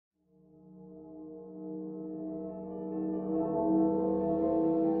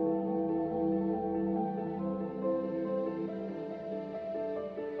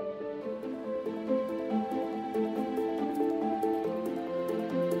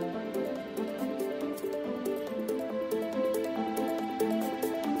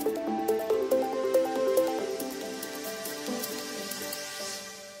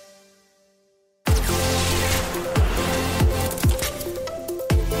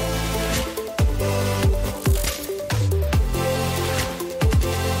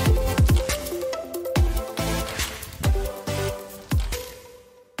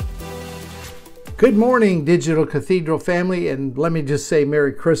Good morning, Digital Cathedral family, and let me just say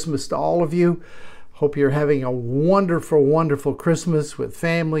Merry Christmas to all of you. Hope you're having a wonderful, wonderful Christmas with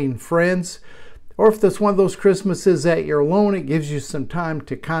family and friends. Or if that's one of those Christmases that you're alone, it gives you some time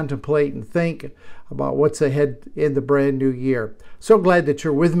to contemplate and think about what's ahead in the brand new year. So glad that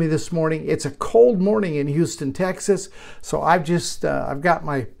you're with me this morning. It's a cold morning in Houston, Texas, so I've got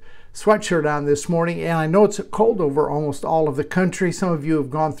my sweatshirt on this morning, and I know it's cold over almost all of the country. Some of you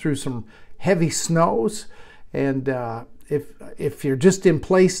have gone through some heavy snows, and if you're just in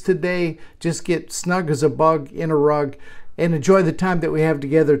place today, just get snug as a bug in a rug and enjoy the time that we have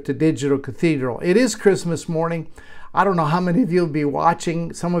together at the Digital Cathedral. It is Christmas morning. I don't know how many of you will be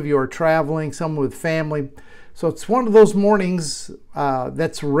watching. Some of you are traveling, some with family. So it's one of those mornings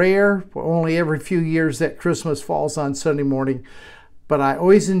that's rare. Only every few years that Christmas falls on Sunday morning. But I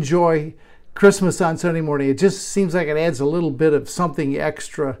always enjoy Christmas on Sunday morning. It just seems like it adds a little bit of something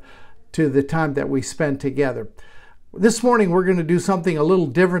extra to the time that we spend together. This morning we're going to do something a little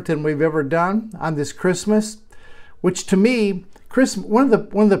different than we've ever done on this Christmas, which to me, one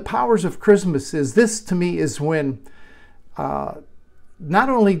of the powers of Christmas is this. To me, is when not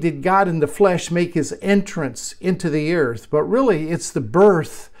only did God in the flesh make his entrance into the earth, but really it's the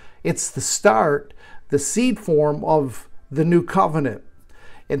birth, it's the start, the seed form of the new covenant.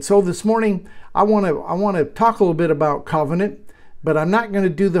 And so this morning I want to talk a little bit about covenant. But I'm not going to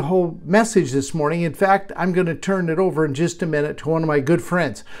do the whole message this morning. In fact, I'm going to turn it over in just a minute to one of my good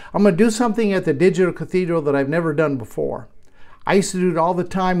friends. I'm going to do something at the Digital Cathedral that I've never done before. I used to do it all the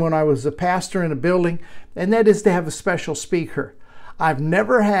time when I was a pastor in a building, and that is to have a special speaker. I've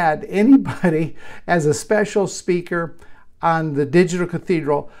never had anybody as a special speaker on the Digital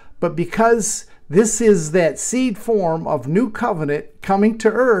Cathedral, but because this is that seed form of new covenant coming to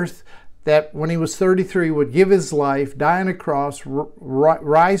earth, that when he was 33 would give his life, die on a cross,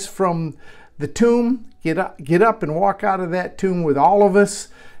 rise from the tomb, get up and walk out of that tomb with all of us,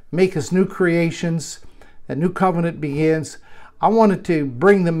 make us new creations. A new covenant begins. I wanted to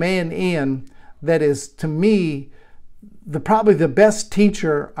bring the man in that is, to me, probably the best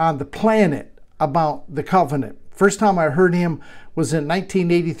teacher on the planet about the covenant. First time I heard him was in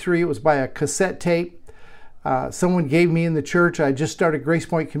 1983. It was by a cassette tape. Someone gave me in the church. I just started Grace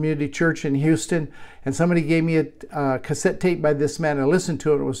Point Community Church in Houston, and somebody gave me a cassette tape by this man. I listened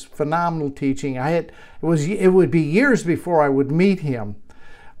to it. It was phenomenal teaching. It would be years before I would meet him,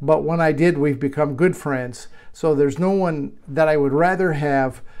 but when I did, we've become good friends. So there's no one that I would rather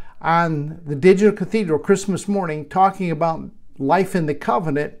have on the Digital Cathedral Christmas morning talking about life in the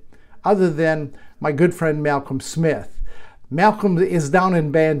covenant other than my good friend Malcolm Smith. Malcolm is down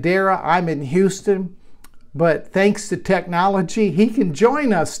in Bandera. I'm in Houston. But thanks to technology, he can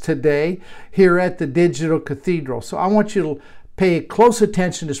join us today here at the Digital Cathedral. So I want you to pay close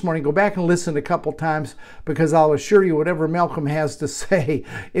attention this morning. Go back and listen a couple times, because I'll assure you whatever Malcolm has to say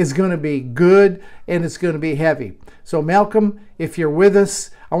is going to be good and it's going to be heavy. So Malcolm, if you're with us,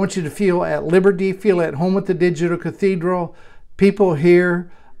 I want you to feel at liberty, feel at home at the Digital Cathedral. People here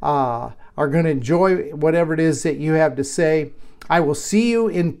are going to enjoy whatever it is that you have to say. I will see you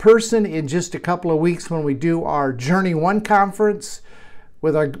in person in just a couple of weeks when we do our Journey One conference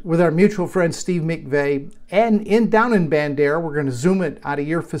with our mutual friend Steve McVeigh, and down in Bandera. We're going to Zoom it out of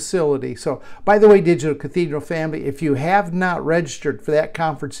your facility. So, by the way, Digital Cathedral family, if you have not registered for that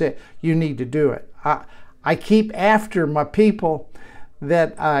conference you need to do it. I keep after my people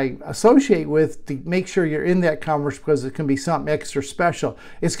that I associate with to make sure you're in that conference, because it can be something extra special.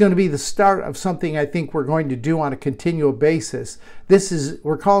 It's going to be the start of something I think we're going to do on a continual basis.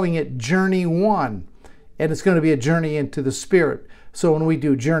 We're calling it Journey One, and it's going to be a journey into the Spirit. So when we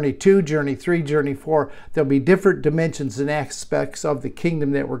do Journey 2, Journey 3, Journey 4, there'll be different dimensions and aspects of the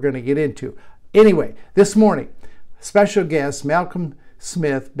kingdom that we're going to get into. Anyway, this morning, special guest, Malcolm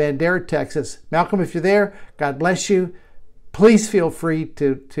Smith, Bandera, Texas. Malcolm, if you're there, God bless you. Please feel free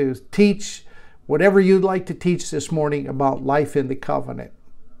to teach whatever you'd like to teach this morning about life in the covenant.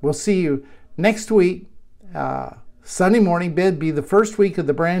 We'll see you next week, Sunday morning. It'll be the first week of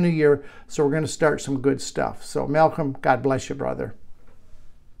the brand new year, so we're going to start some good stuff. So Malcolm, God bless you, brother.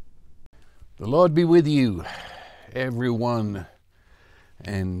 The Lord be with you, everyone.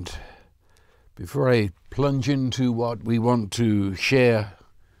 And before I plunge into what we want to share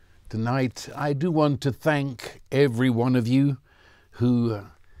tonight, I do want to thank every one of you who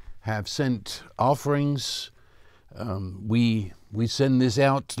have sent offerings. We send this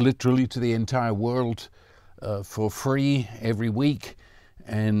out literally to the entire world for free every week,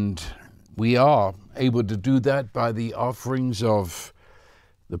 and we are able to do that by the offerings of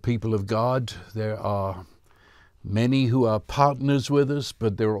the people of God. There are many who are partners with us,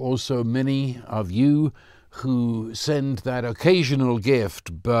 but there are also many of you who send that occasional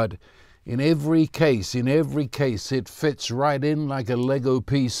gift. But in every case, it fits right in like a Lego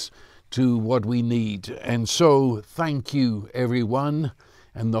piece to what we need. And so thank you, everyone,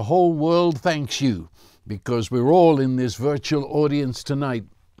 and the whole world thanks you, because we're all in this virtual audience tonight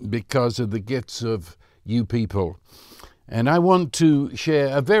because of the gifts of you people. And I want to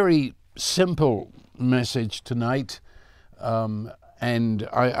share a very simple message tonight, and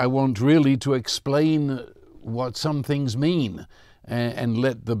I want really to explain what some things mean and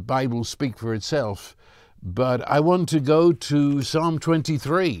let the Bible speak for itself. But I want to go to Psalm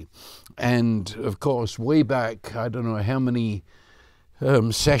 23. And of course, way back, I don't know how many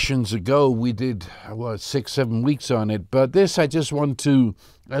sessions ago, we did, 6-7 weeks on it. But this, I just want to,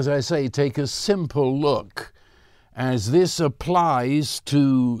 as I say, take a simple look as this applies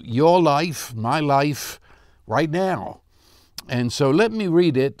to your life, my life, right now. And so let me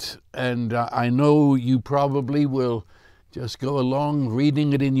read it, and I know you probably will just go along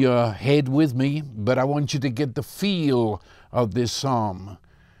reading it in your head with me, but I want you to get the feel of this psalm.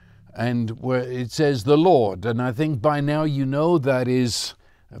 And where it says the Lord, and I think by now you know that is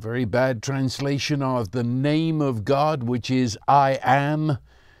a very bad translation of the name of God, which is I am.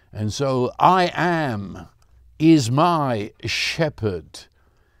 And so I am is my shepherd.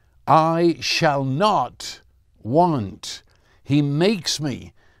 I shall not want. He makes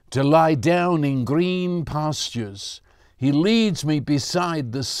me to lie down in green pastures. He leads me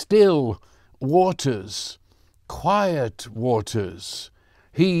beside the still waters, quiet waters.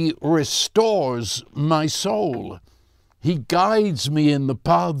 He restores my soul. He guides me in the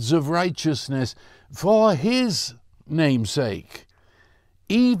paths of righteousness for his name's sake.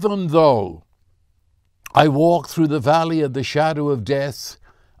 Even though I walk through the valley of the shadow of death,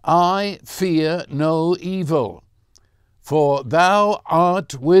 I fear no evil, for thou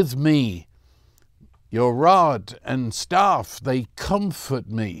art with me. Your rod and staff, they comfort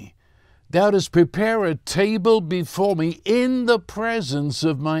me. Thou dost prepare a table before me in the presence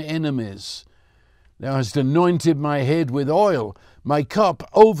of my enemies. Thou hast anointed my head with oil. My cup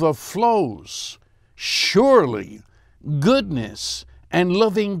overflows. Surely goodness and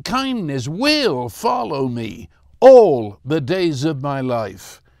loving kindness will follow me all the days of my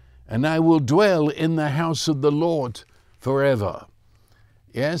life, and I will dwell in the house of the Lord forever.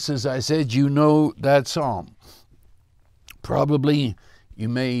 Yes, as I said, you know that psalm. Probably you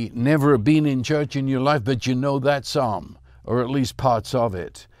may never have been in church in your life, but you know that psalm, or at least parts of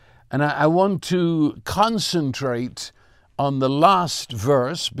it. And I want to concentrate on the last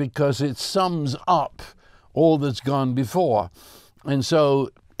verse because it sums up all that's gone before. And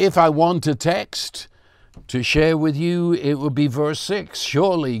so if I want a text to share with you, it would be verse 6.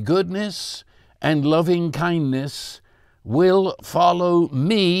 Surely goodness and loving kindness will follow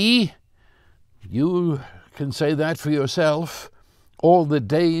me. You can say that for yourself. All the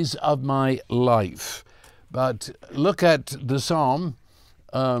days of my life. But look at the psalm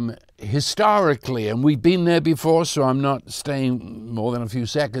historically, and we've been there before, so I'm not staying more than a few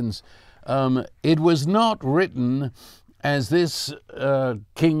seconds. It was not written as this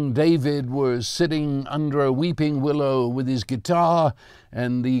King David was sitting under a weeping willow with his guitar,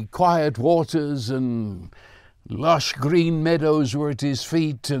 and the quiet waters and lush green meadows were at his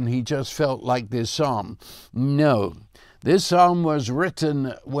feet, and he just felt like this psalm. No. This psalm was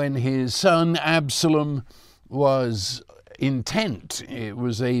written when his son Absalom was intent. It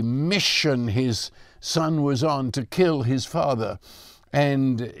was a mission his son was on to kill his father.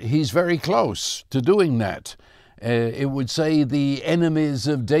 And he's very close to doing that. It would say the enemies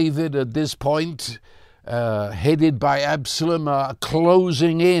of David at this point, headed by Absalom, are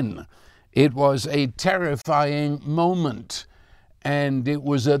closing in. It was a terrifying moment. And it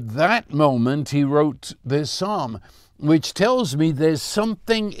was at that moment he wrote this psalm, which tells me there's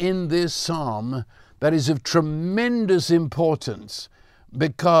something in this psalm that is of tremendous importance,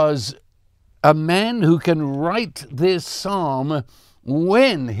 because a man who can write this psalm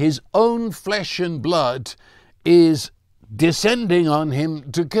when his own flesh and blood is descending on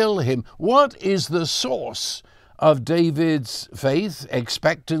him to kill him. What is the source of David's faith,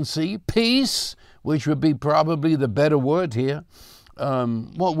 expectancy, peace, which would be probably the better word here?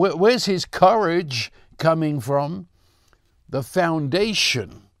 Where's his courage coming from? The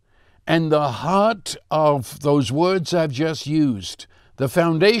foundation and the heart of those words I've just used, the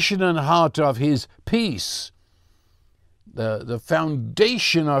foundation and heart of his peace, the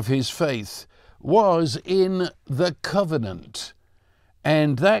foundation of his faith was in the covenant.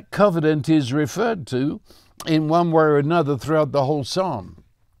 And that covenant is referred to in one way or another throughout the whole psalm.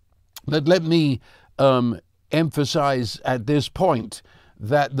 But let me emphasize at this point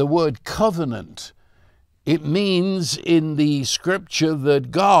that the word covenant, it means in the scripture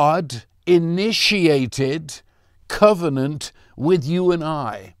that God initiated covenant with you and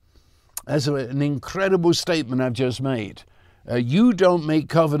I. That's an incredible statement I've just made. You don't make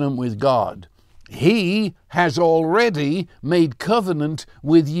covenant with God. He has already made covenant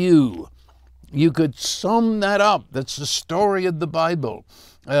with you. You could sum that up. That's the story of the Bible.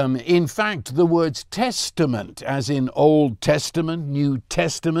 In fact, the words testament, as in Old Testament, New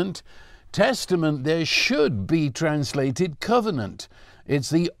Testament, testament there should be translated covenant. It's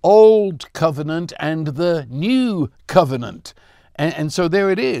the Old Covenant and the New Covenant. And so there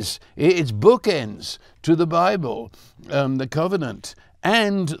it is. It's bookends to the Bible, the covenant.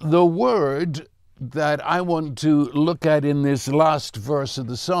 And the word that I want to look at in this last verse of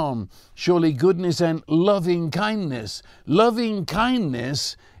the psalm, surely goodness and loving kindness. Loving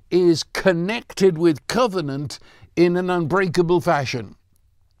kindness is connected with covenant in an unbreakable fashion.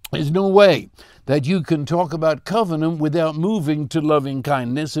 There's no way that you can talk about covenant without moving to loving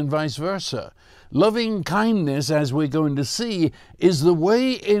kindness and vice versa. Loving kindness, as we're going to see, is the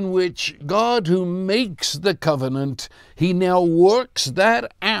way in which God, who makes the covenant, he now works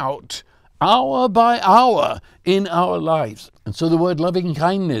that out hour by hour in our lives. And so the word loving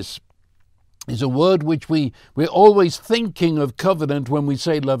kindness is a word which we're always thinking of covenant when we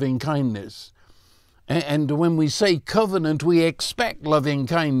say loving kindness. And when we say covenant, we expect loving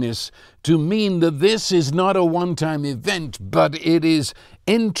kindness to mean that this is not a one-time event, but it is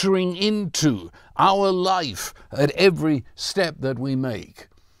entering into our life at every step that we make.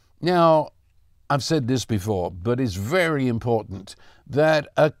 Now, I've said this before, but it's very important that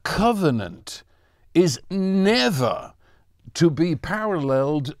a covenant is never to be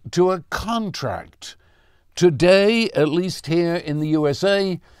paralleled to a contract. Today, at least here in the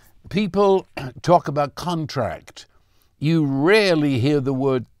USA, people talk about contract. You rarely hear the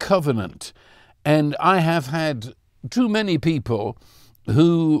word covenant. And I have had too many people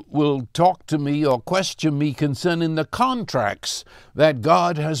who will talk to me or question me concerning the contracts that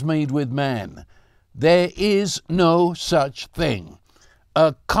God has made with man. There is no such thing.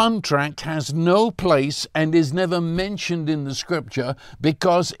 A contract has no place and is never mentioned in the scripture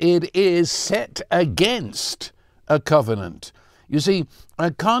because it is set against a covenant. You see,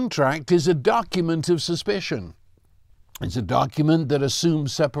 a contract is a document of suspicion. It's a document that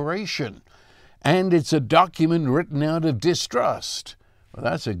assumes separation. And it's a document written out of distrust. Well,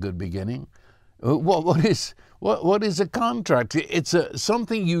 that's a good beginning. What is a contract? It's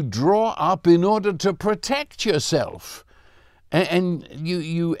something you draw up in order to protect yourself. And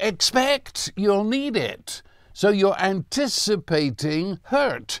you expect you'll need it. So you're anticipating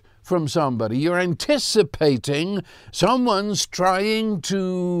hurt from somebody. You're anticipating someone's trying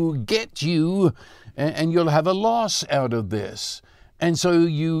to get you, and you'll have a loss out of this. And so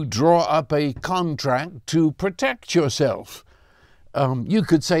you draw up a contract to protect yourself. You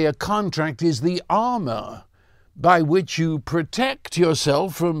could say a contract is the armor by which you protect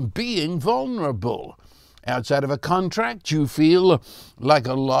yourself from being vulnerable. Outside of a contract, you feel like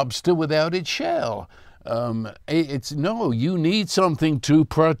a lobster without its shell. You need something to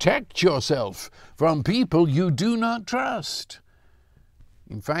protect yourself from people you do not trust.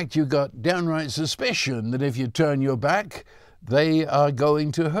 In fact, you got downright suspicion that if you turn your back, they are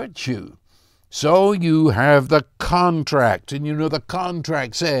going to hurt you. So you have the contract, and the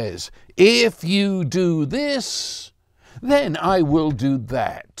contract says, if you do this, then I will do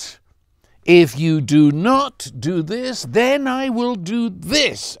that. If you do not do this, then I will do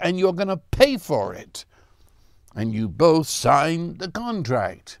this, and you're going to pay for it. And you both sign the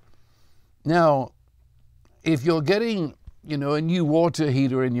contract. Now, if you're getting, a new water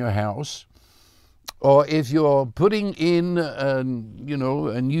heater in your house, or if you're putting in, a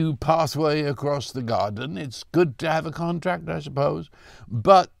new pathway across the garden, it's good to have a contract, I suppose.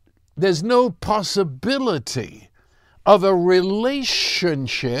 But there's no possibility of a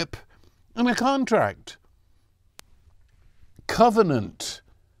relationship and a contract. Covenant,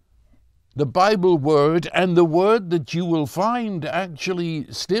 the Bible word, and the word that you will find actually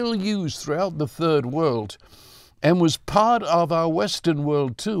still used throughout the third world and was part of our Western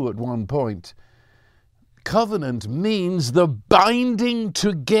world too at one point. Covenant means the binding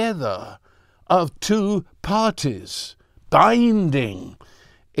together of two parties. Binding.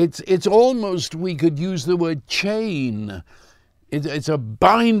 It's almost, we could use the word chain. It's a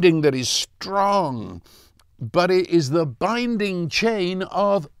binding that is strong, but it is the binding chain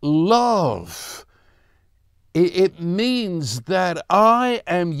of love. It means that I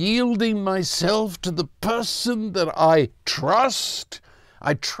am yielding myself to the person that I trust.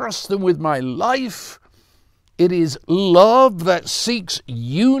 I trust them with my life. It is love that seeks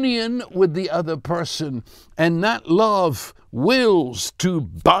union with the other person, and that love wills to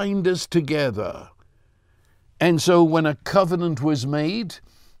bind us together. And so when a covenant was made,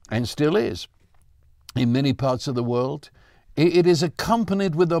 and still is, in many parts of the world, it is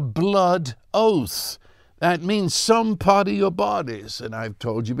accompanied with a blood oath. That means some part of your bodies, and I've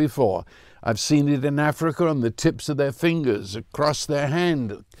told you before, I've seen it in Africa on the tips of their fingers, across their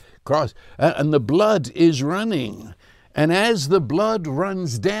hand, and the blood is running. And as the blood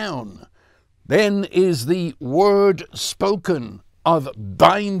runs down, then is the word spoken of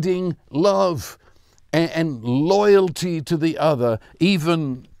binding love and loyalty to the other,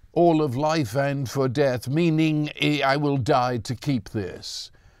 even all of life and for death, meaning I will die to keep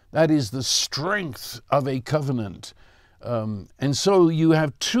this. That is the strength of a covenant. And so you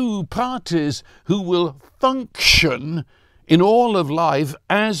have two parties who will function in all of life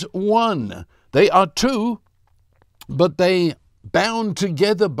as one. They are two, but they, bound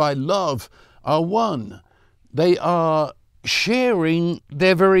together by love, are one. They are sharing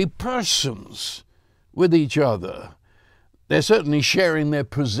their very persons with each other. They're certainly sharing their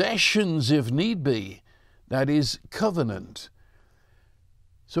possessions if need be. That is covenant.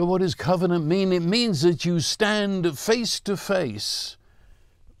 So what does covenant mean? It means that you stand face to face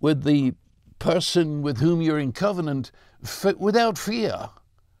with the person with whom you're in covenant without fear.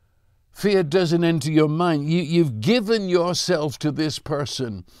 Fear doesn't enter your mind. You've given yourself to this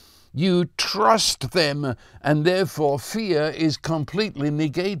person. You trust them, and therefore fear is completely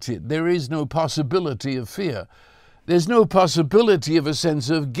negated. There is no possibility of fear. There's no possibility of a sense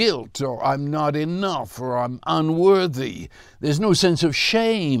of guilt, or I'm not enough, or I'm unworthy. There's no sense of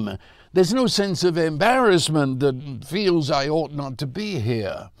shame. There's no sense of embarrassment that feels I ought not to be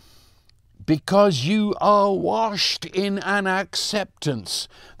here. Because you are washed in an acceptance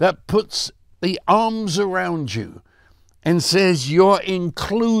that puts the arms around you and says you're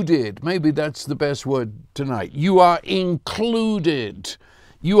included. Maybe that's the best word tonight. You are included.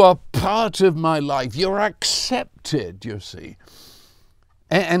 You are part of my life. You're accepted, you see.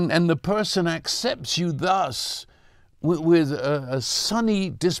 And the person accepts you thus with a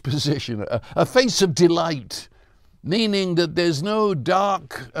sunny disposition, a face of delight, meaning that there's no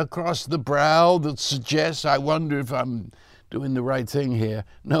dark across the brow that suggests, I wonder if I'm doing the right thing here.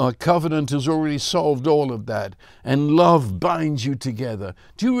 No, a covenant has already solved all of that, and love binds you together.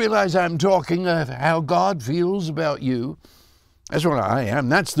 Do you realize I'm talking of how God feels about you? That's what I am.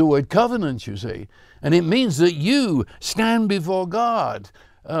 That's the word covenant, you see. And it means that you stand before God.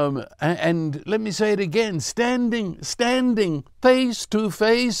 And let me say it again, standing face to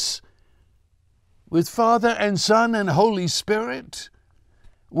face with Father and Son and Holy Spirit,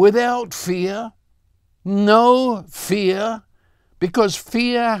 without fear, no fear, because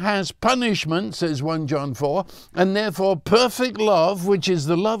fear has punishment, says 1 John 4, and therefore perfect love, which is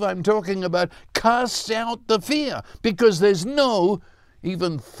the love I'm talking about, casts out the fear, because there's no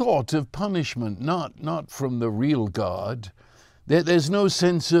even thought of punishment, not from the real God. There's no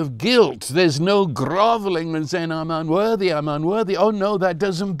sense of guilt. There's no groveling and saying, I'm unworthy. Oh no, that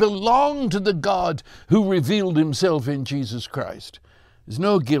doesn't belong to the God who revealed himself in Jesus Christ. There's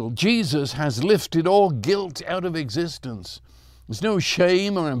no guilt. Jesus has lifted all guilt out of existence. There's no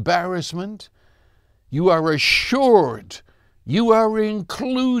shame or embarrassment. You are assured. You are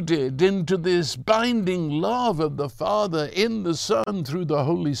included into this binding love of the Father in the Son through the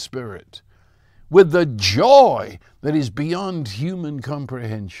Holy Spirit, with the joy that is beyond human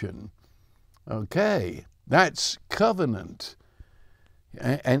comprehension. Okay, that's covenant.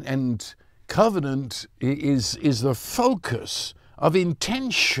 And covenant is the focus of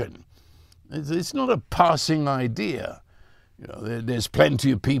intention. It's not a passing idea. You know, there's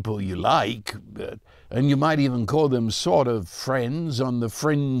plenty of people you like, and you might even call them sort of friends on the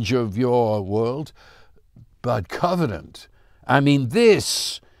fringe of your world. But covenant, I mean,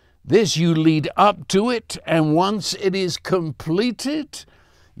 this you lead up to it, and once it is completed,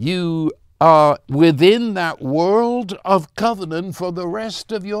 you are within that world of covenant for the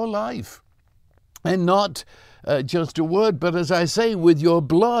rest of your life. And not just a word, but as I say, with your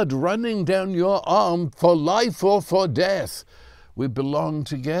blood running down your arm for life or for death. We belong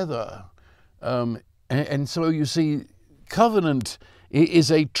together. And so you see, covenant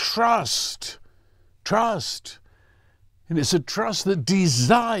is a trust. And it's a trust that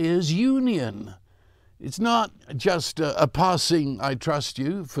desires union. It's not just a passing, I trust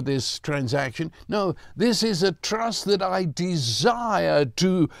you for this transaction. No, this is a trust that I desire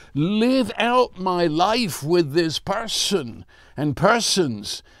to live out my life with this person and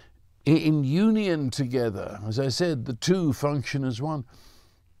persons in union together. As I said, the two function as one.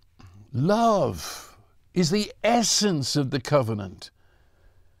 Love is the essence of the covenant.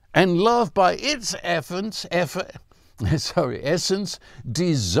 And love by its essence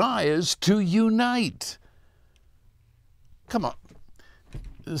desires to unite. Come on.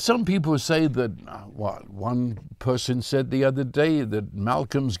 Some people say that, one person said the other day that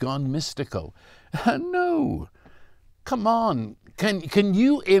Malcolm's gone mystical. No. Come on. Can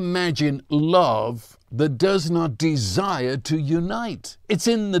you imagine love that does not desire to unite? It's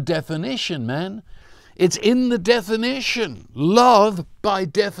in the definition, man. It's in the definition. Love, by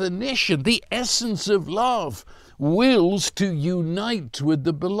definition, the essence of love, wills to unite with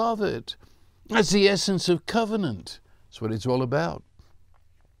the beloved. That's the essence of covenant. That's what it's all about.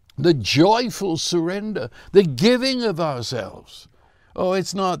 The joyful surrender, the giving of ourselves. Oh,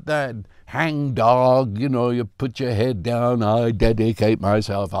 it's not that hang dog, you put your head down, I dedicate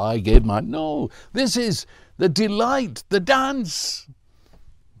myself, I give my... No, this is the delight, the dance,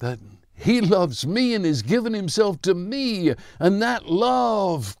 that he loves me and has given himself to me, and that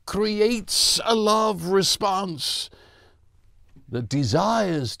love creates a love response that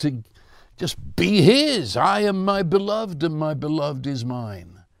desires to just be his. I am my beloved and my beloved is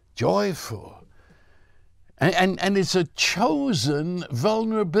mine. Joyful. And it's a chosen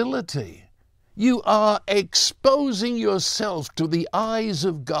vulnerability. You are exposing yourself to the eyes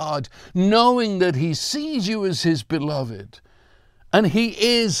of God, knowing that he sees you as his beloved. And he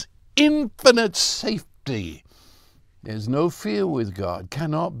is infinite safety. There's no fear with God,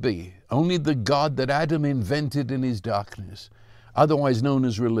 cannot be. Only the God that Adam invented in his darkness, otherwise known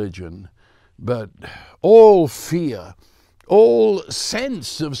as religion. But all fear, all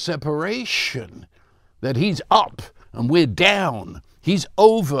sense of separation, that he's up and we're down, he's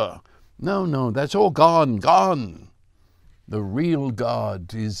over. No, that's all gone. The real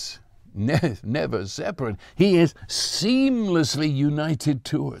God is never separate. He is seamlessly united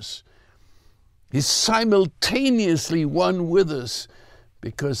to us. He's simultaneously one with us,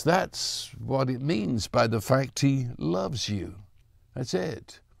 because that's what it means by the fact he loves you. That's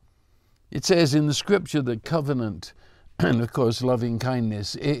it. It says in the scripture that covenant, and of course loving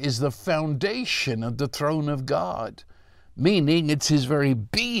kindness, is the foundation of the throne of God, meaning it's his very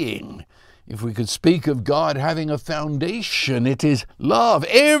being. If we could speak of God having a foundation, it is love.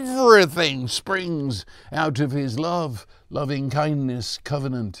 Everything springs out of his love, loving kindness,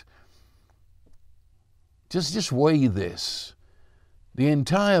 covenant. Just weigh this. The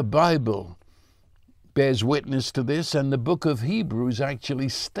entire Bible bears witness to this, and the book of Hebrews actually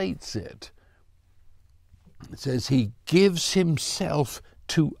states it. It says he gives himself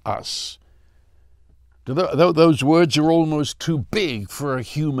to us. Those words are almost too big for a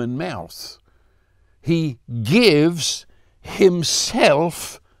human mouth. He gives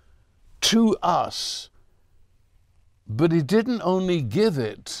himself to us. But he didn't only give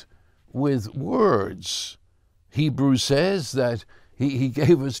it with words. Hebrews says that he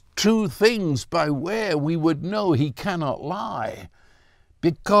gave us two things by where we would know he cannot lie.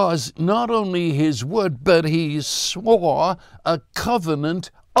 Because not only his word, but he swore a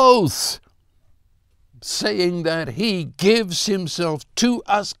covenant oath, saying that he gives himself to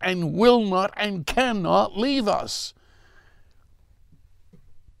us and will not and cannot leave us.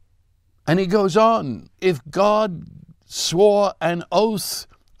 And he goes on, if God swore an oath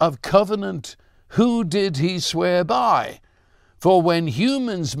of covenant, who did he swear by? For when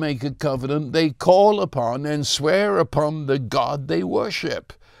humans make a covenant, they call upon and swear upon the God they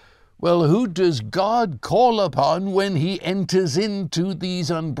worship. Well, who does God call upon when he enters into these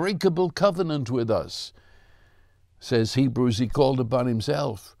unbreakable covenant with us? Says Hebrews, he called upon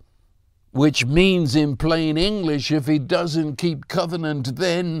himself. Which means in plain English, if he doesn't keep covenant,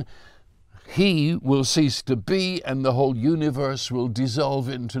 then he will cease to be and the whole universe will dissolve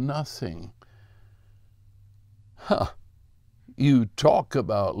into nothing. You talk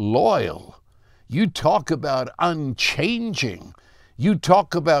about loyal. You talk about unchanging. You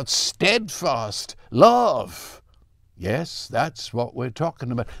talk about steadfast love. Yes, that's what we're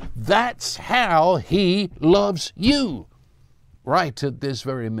talking about. That's how he loves you right at this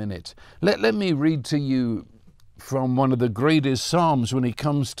very minute. Let me read to you from one of the greatest Psalms when it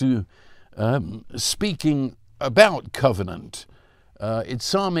comes to speaking about covenant. It's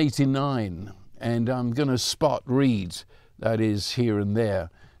Psalm 89, and I'm going to spot read. That is here and there.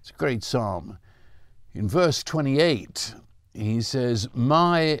 It's a great psalm. In verse 28, he says,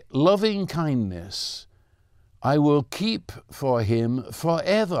 my loving kindness I will keep for him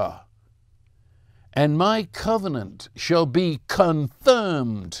forever, and my covenant shall be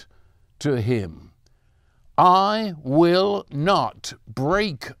confirmed to him. I will not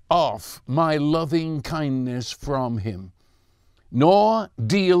break off my loving kindness from him, nor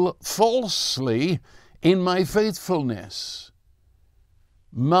deal falsely in my faithfulness.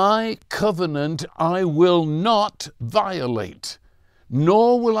 My covenant I will not violate,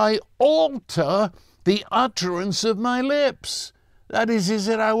 nor will I alter the utterance of my lips. That is, he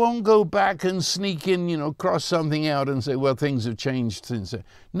said, I won't go back and sneak in, cross something out and say, well, things have changed since then.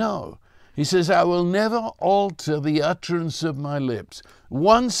 No. He says, I will never alter the utterance of my lips.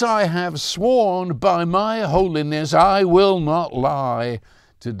 Once I have sworn by my holiness, I will not lie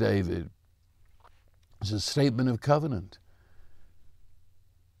to David. It's a statement of covenant.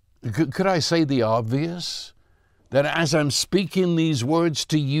 Could I say the obvious? That as I'm speaking these words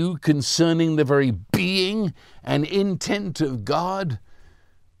to you concerning the very being and intent of God,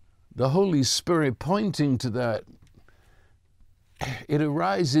 the Holy Spirit pointing to that, it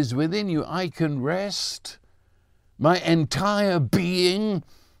arises within you. I can rest my entire being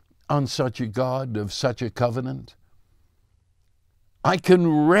on such a God of such a covenant. I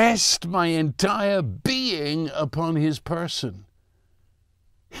can rest my entire being upon his person.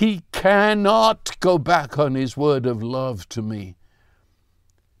 He cannot go back on his word of love to me.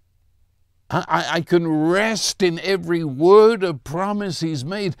 I can rest in every word of promise he's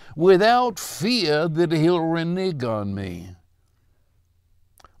made without fear that he'll renege on me.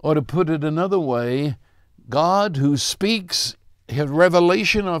 Or to put it another way, God who speaks his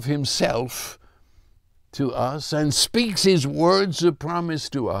revelation of himself to us and speaks his words of promise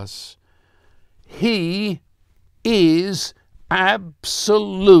to us, he is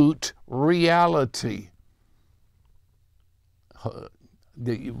absolute reality.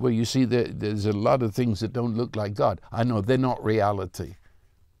 Well, you see, there's a lot of things that don't look like God. I know they're not reality.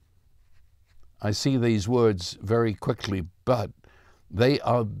 I see these words very quickly, but they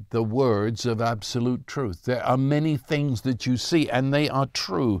are the words of absolute truth. There are many things that you see, and they are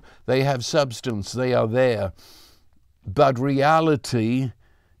true. They have substance. They are there. But reality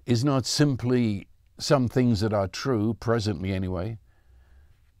is not simply some things that are true, presently anyway.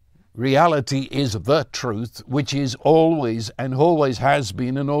 Reality is the truth, which is always and always has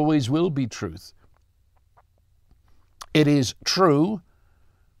been and always will be truth. It is true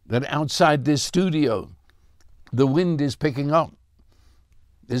that outside this studio, the wind is picking up.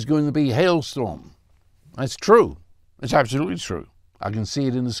 There's going to be a hailstorm. That's true. It's absolutely true. I can see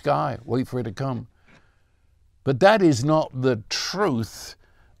it in the sky. Wait for it to come. But that is not the truth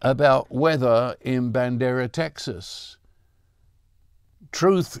about weather in Bandera, Texas.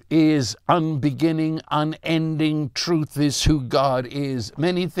 Truth is unbeginning, unending. Truth is who God is.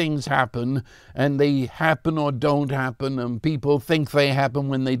 Many things happen, and they happen or don't happen, and people think they happen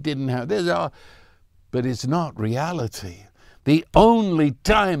when they didn't happen. But it's not reality. The only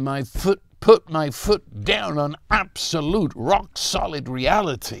time I put my foot down on absolute rock-solid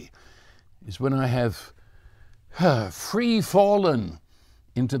reality is when I have free-fallen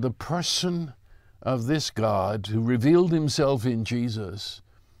into the person of this God who revealed himself in Jesus,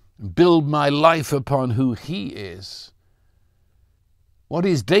 and build my life upon who he is. What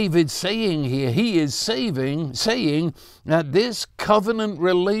is David saying here? He is saying that this covenant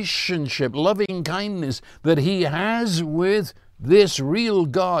relationship, loving kindness that he has with this real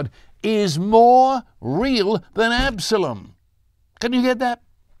God is more real than Absalom. Can you get that?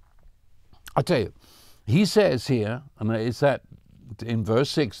 I'll tell you. He says here, and it's that in verse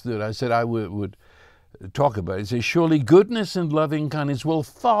 6 that I said I would talk about. It says, surely goodness and loving kindness will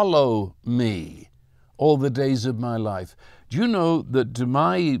follow me all the days of my life. Do you know that to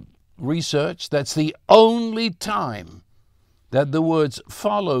my research, that's the only time that the words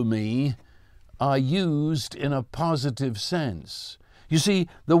follow me are used in a positive sense? You see,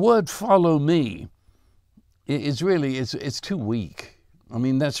 the word follow me is really, it's too weak. I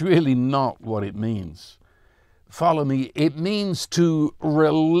mean, that's really not what it means. Follow me, it means to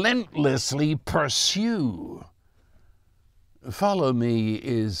relentlessly pursue. Follow me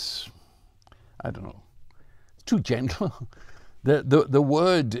is, I don't know, too gentle. The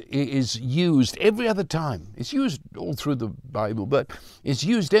word is used every other time. It's used all through the Bible, but it's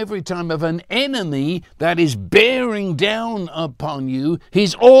used every time of an enemy that is bearing down upon you.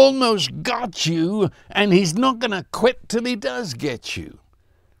 He's almost got you, and he's not going to quit till he does get you.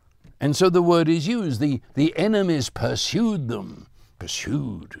 And so the word is used. The enemies pursued them.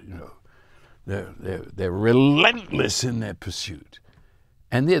 Pursued, They're relentless in their pursuit.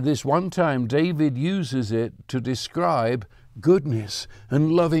 And there, this one time, David uses it to describe goodness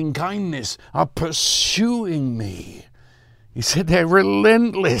and loving kindness are pursuing me. He said they're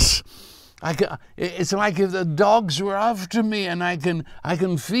relentless. It's like if the dogs were after me, and I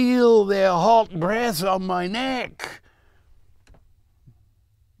can feel their hot breath on my neck.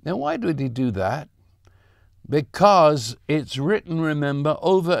 Now, why did he do that? Because it's written, remember,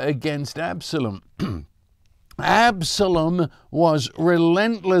 over against Absalom. Absalom was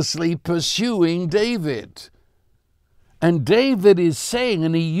relentlessly pursuing David. And David is saying,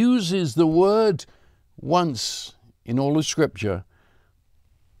 and he uses the word once in all of Scripture,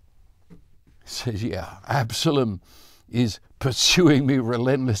 he says, yeah, Absalom is pursuing me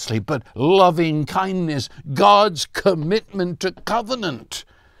relentlessly, but loving kindness, God's commitment to covenant.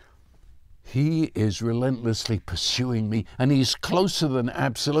 He is relentlessly pursuing me, and he's closer than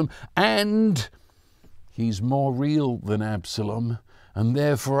Absalom, and he's more real than Absalom, and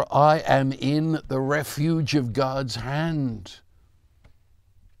therefore I am in the refuge of God's hand.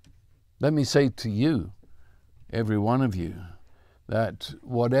 Let me say to you, every one of you, that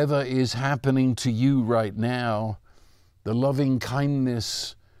whatever is happening to you right now, the loving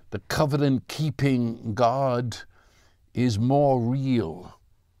kindness, the covenant-keeping God is more real.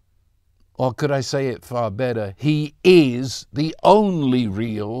 Or could I say it far better? He is the only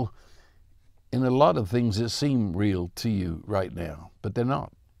real in a lot of things that seem real to you right now, but they're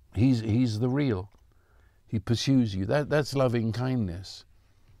not. He's the real. He pursues you. That's loving kindness.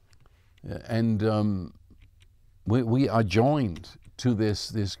 And we are joined to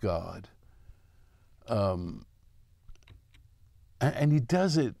this God. And he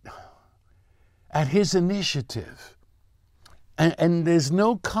does it at his initiative. And there's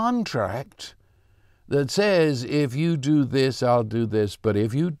no contract that says, if you do this, I'll do this, but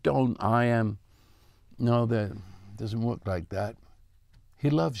if you don't, I am. No, that doesn't work like that. He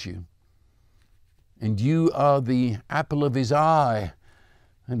loves you. And you are the apple of his eye,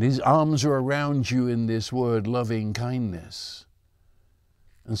 and his arms are around you in this word, loving kindness.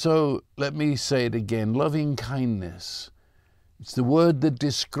 And so, let me say it again, loving kindness. It's the word that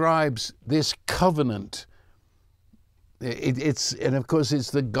describes this covenant. And of course,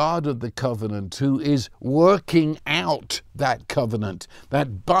 it's the God of the covenant who is working out that covenant,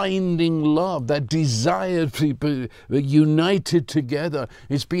 that binding love, that desire to be united together.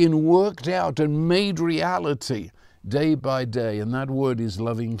 It's being worked out and made reality day by day. And that word is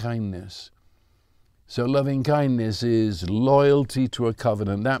loving kindness. So loving kindness is loyalty to a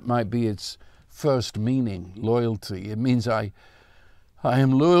covenant. That might be its first meaning, loyalty. It means I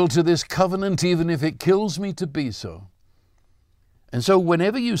am loyal to this covenant even if it kills me to be so. And so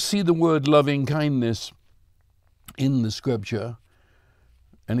whenever you see the word loving kindness in the Scripture,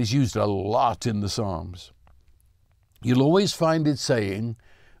 and it's used a lot in the Psalms, you'll always find it saying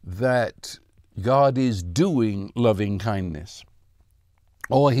that God is doing loving kindness,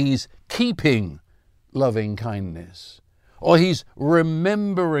 or he's keeping loving kindness, or he's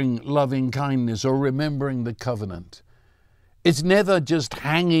remembering loving kindness, or remembering the covenant. It's never just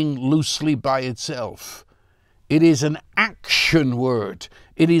hanging loosely by itself. It is an action word.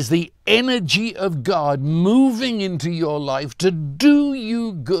 It is the energy of God moving into your life to do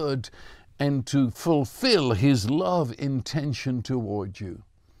you good and to fulfill his love intention toward you.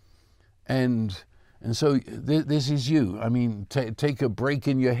 And so this is you. I mean, take a break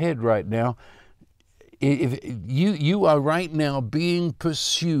in your head right now. If you are right now being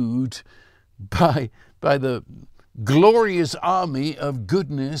pursued by the glorious army of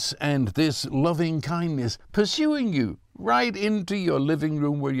goodness and this loving kindness pursuing you right into your living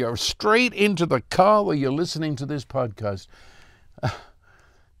room, where you're straight into the car where you're listening to this podcast.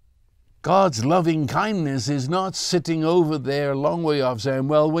 God's loving kindness is not sitting over there a long way off saying,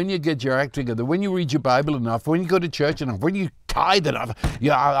 well, when you get your act together, when you read your Bible enough, when you go to church enough, when you tithe enough,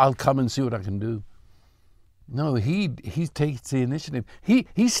 yeah, I'll come and see what I can do. No, he takes the initiative.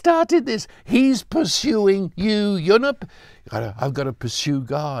 He started this. He's pursuing you. You're not, I've got to pursue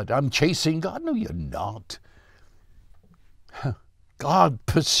God. I'm chasing God. No, you're not. God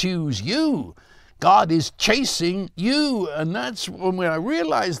pursues you. God is chasing you. And that's when I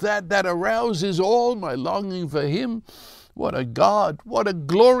realize that arouses all my longing for him. What a God. What a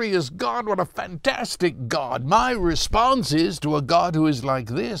glorious God. What a fantastic God. My response is to a God who is like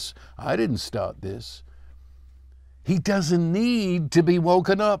this. I didn't start this. He doesn't need to be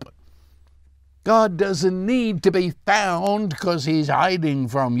woken up. God doesn't need to be found because he's hiding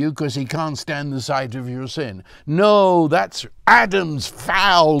from you because he can't stand the sight of your sin. No, that's Adam's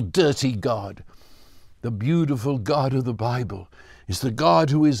foul, dirty God. The beautiful God of the Bible is the God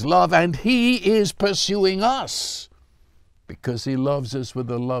who is love, and he is pursuing us because he loves us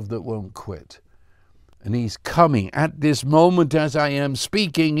with a love that won't quit. And he's coming at this moment as I am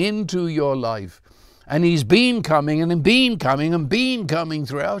speaking into your life. And he's been coming and been coming and been coming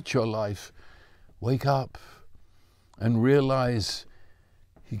throughout your life. Wake up and realize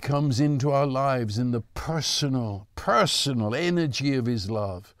he comes into our lives in the personal energy of his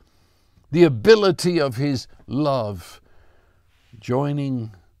love. The ability of his love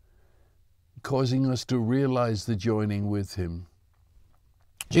joining causing us to realize the joining with him.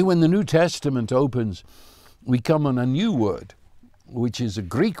 See, when the New Testament opens, we come on a new word, which is a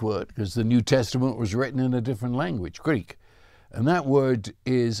Greek word, because the New Testament was written in a different language, Greek. And that word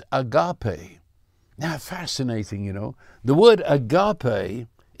is agape. Now, fascinating, you know. The word agape,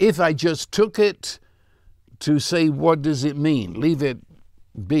 if I just took it to say, what does it mean? Leave it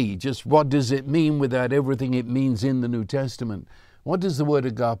be. Just what does it mean without everything it means in the New Testament? What does the word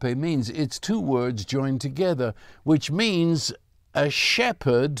agape mean? It's two words joined together, which means a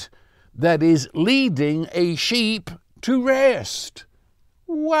shepherd that is leading a sheep to rest.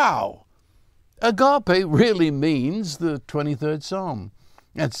 Wow! Agape really means the 23rd Psalm.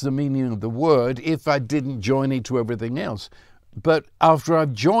 That's the meaning of the word if I didn't join it to everything else. But after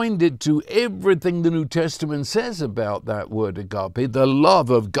I've joined it to everything the New Testament says about that word agape, the love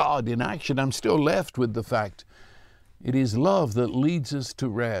of God in action, I'm still left with the fact it is love that leads us to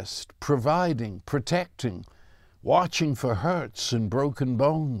rest, providing, protecting, watching for hurts and broken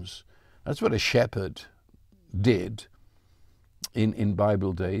bones. That's what a shepherd did in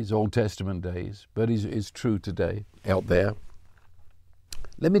Bible days, Old Testament days, but is true today out there.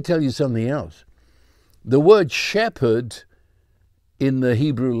 Let me tell you something else. The word shepherd in the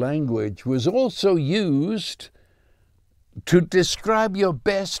Hebrew language was also used to describe your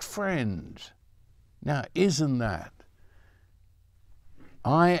best friend. Now, isn't that?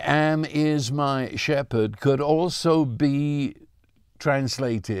 I am is my shepherd could also be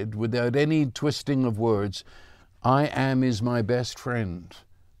translated without any twisting of words. I am is my best friend.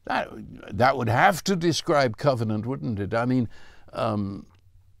 That would have to describe covenant, wouldn't it? I mean,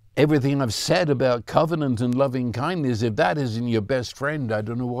 everything I've said about covenant and loving kindness, if that isn't your best friend, I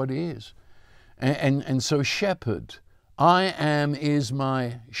don't know what is. And so shepherd, I am is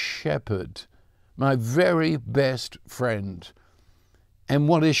my shepherd, my very best friend. And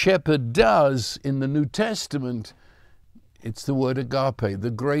what a shepherd does in the New Testament, it's the word agape,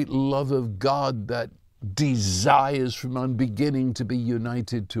 the great love of God that desires from unbeginning to be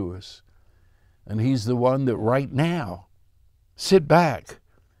united to us. And he's the one that right now, sit back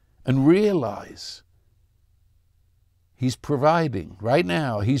and realize he's providing. Right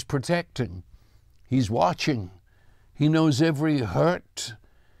now, he's protecting. He's watching. He knows every hurt.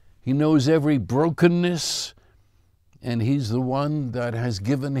 He knows every brokenness. And he's the one that has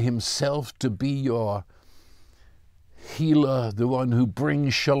given himself to be your healer, the one who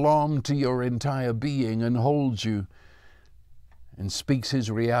brings shalom to your entire being and holds you and speaks his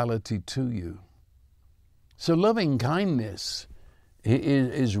reality to you. So loving kindness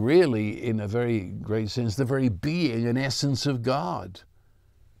is really, in a very great sense, the very being and essence of God.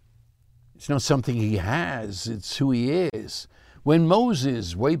 It's not something he has, it's who he is. When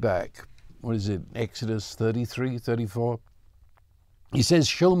Moses, way back, what is it, Exodus 33, 34, he says,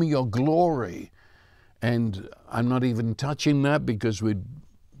 show me your glory. And I'm not even touching that because we'd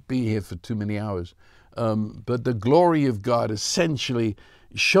be here for too many hours. But the glory of God, essentially,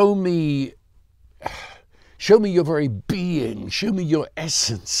 show me your very being, show me your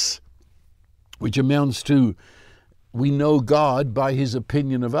essence, which amounts to, we know God by his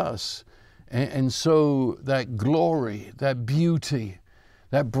opinion of us. And so that glory, that beauty,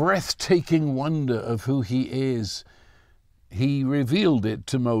 that breathtaking wonder of who he is, he revealed it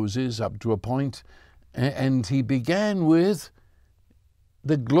to Moses up to a point, and he began with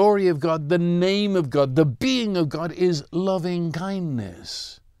the glory of God, the name of God, the being of God is loving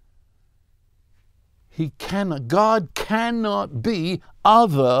kindness. God cannot be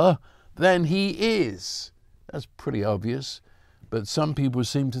other than he is. That's pretty obvious, but some people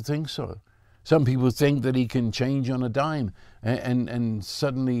seem to think so. Some people think that he can change on a dime and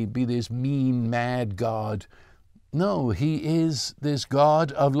suddenly be this mean, mad God. No, he is this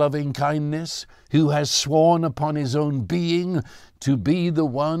God of loving kindness who has sworn upon his own being to be the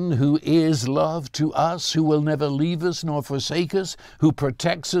one who is love to us, who will never leave us nor forsake us, who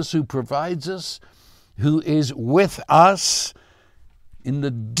protects us, who provides us, who is with us in the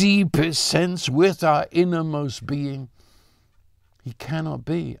deepest sense, with our innermost being. He cannot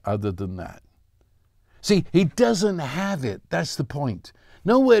be other than that. See, he doesn't have it. That's the point.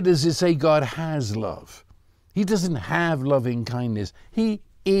 Nowhere does it say God has love. He doesn't have loving kindness. He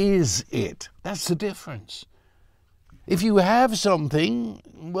is it. That's the difference. If you have something,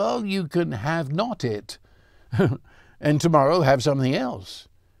 well, you can have not it. And tomorrow have something else.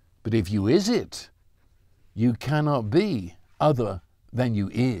 But if you is it, you cannot be other than you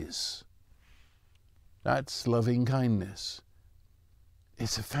is. That's loving kindness.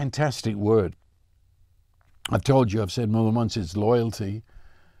 It's a fantastic word. I've told you, I've said more than once, it's loyalty,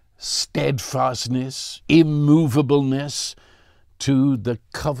 steadfastness, immovableness, to the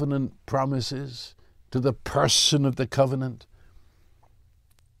covenant promises, to the person of the covenant.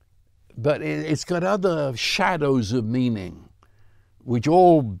 But it's got other shadows of meaning, which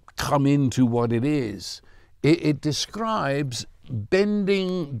all come into what it is. It describes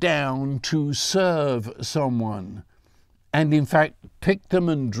bending down to serve someone, and in fact, pick them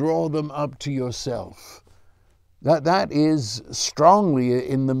and draw them up to yourself. That is strongly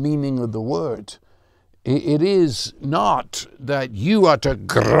in the meaning of the word. It is not that you are to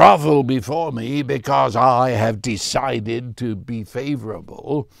grovel before me because I have decided to be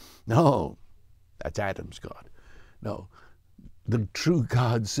favorable. No, that's Adam's God. No, the true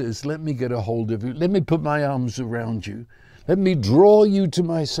God says, let me get a hold of you. Let me put my arms around you. Let me draw you to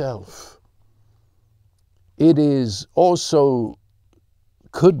myself. It is also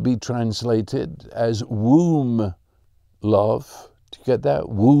could be translated as womb love. Do you get that?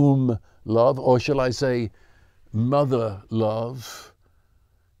 Womb love. Or shall I say mother love?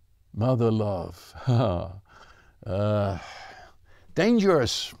 Mother love.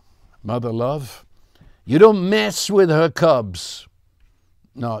 Dangerous, mother love. You don't mess with her cubs.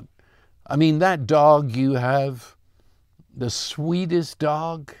 Not. I mean, that dog you have, the sweetest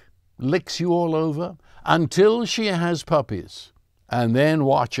dog, licks you all over until she has puppies. And then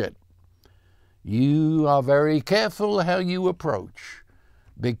watch it. You are very careful how you approach,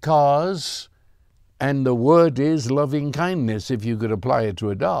 because, and the word is loving kindness if you could apply it to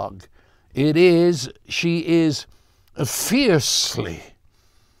a dog, she is fiercely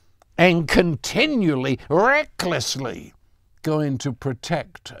and continually, recklessly going to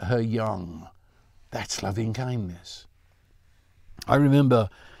protect her young. That's loving kindness. I remember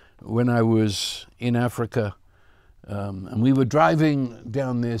when I was in Africa, and we were driving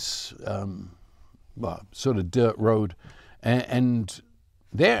down this sort of dirt road, and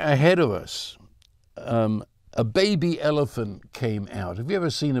there ahead of us, a baby elephant came out. Have you ever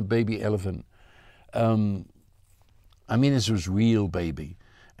seen a baby elephant? I mean, this was real baby,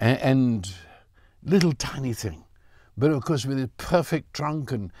 and little tiny thing. But of course with a perfect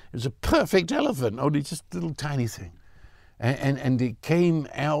trunk, and it was a perfect elephant, only just a little tiny thing. And it came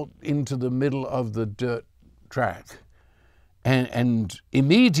out into the middle of the dirt track. And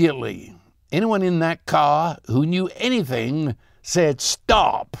immediately, anyone in that car who knew anything said,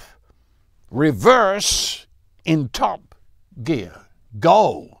 stop, reverse in top gear,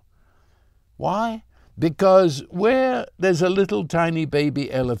 go. Why? Because where there's a little tiny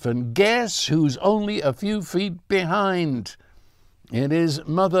baby elephant, guess who's only a few feet behind? It is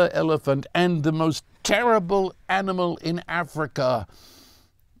mother elephant, and the most terrible animal in Africa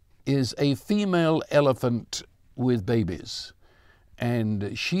is a female elephant with babies.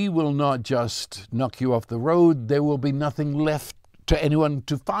 And she will not just knock you off the road, there will be nothing left to anyone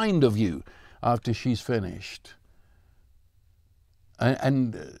to find of you after she's finished.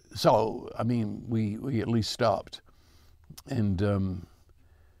 And so, I mean, we at least stopped. And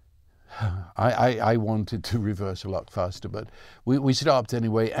I wanted to reverse a lot faster, but we stopped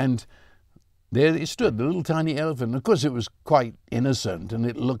anyway. And there it stood, the little tiny elephant. Of course, it was quite innocent, and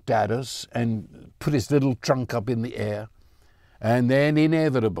it looked at us and put its little trunk up in the air. And then,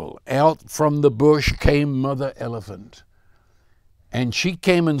 inevitable, out from the bush came mother elephant. And she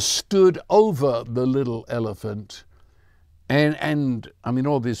came and stood over the little elephant. And I mean,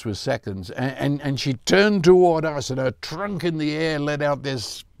 all this was seconds. And she turned toward us, and her trunk in the air let out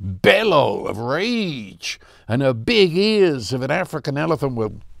this bellow of rage. And her big ears of an African elephant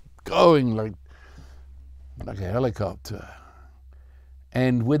were going like a helicopter.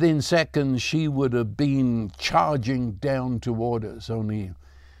 And within seconds, she would have been charging down toward us. Only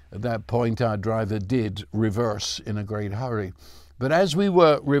at that point, our driver did reverse in a great hurry. But as we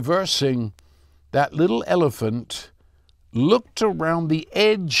were reversing, that little elephant looked around the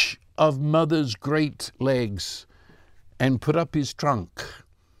edge of mother's great legs and put up his trunk.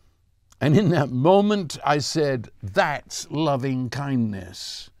 And in that moment, I said, that's loving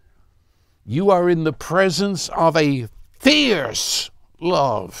kindness. You are in the presence of a fierce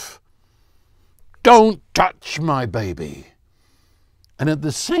love. Don't touch my baby. And at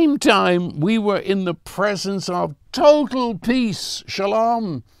the same time, we were in the presence of total peace,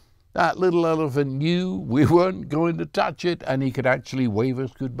 shalom. That little elephant knew we weren't going to touch it, and he could actually wave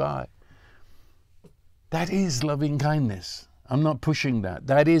us goodbye. That is loving kindness. I'm not pushing that.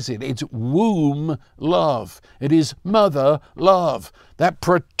 That is it. It's womb love. It is mother love that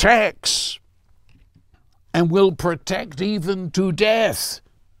protects and will protect even to death.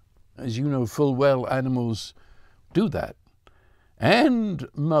 As you know full well, animals do that. And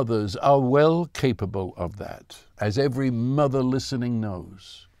mothers are well capable of that, as every mother listening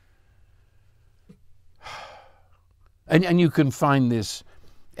knows. And you can find this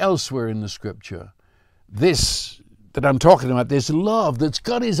elsewhere in the scripture. This that I'm talking about, this love that's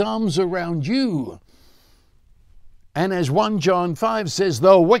got his arms around you. And as 1 John 5 says,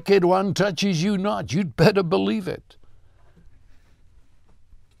 the wicked one touches you not. You'd better believe it.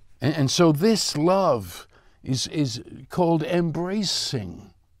 And so this love is called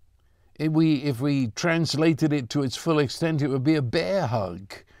embracing. If we translated it to its full extent, it would be a bear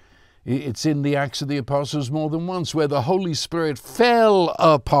hug. It's in the Acts of the Apostles more than once, where the Holy Spirit fell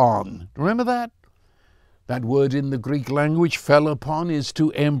upon. Remember that? That word in the Greek language, fell upon, is to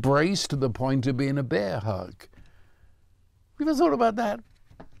embrace to the point of being a bear hug. You ever thought about that?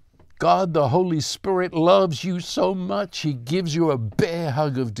 God, the Holy Spirit, loves you so much, he gives you a bear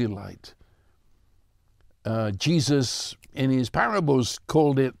hug of delight. Jesus, in his parables,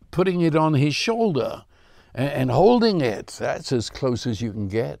 called it putting it on his shoulder and holding it. That's as close as you can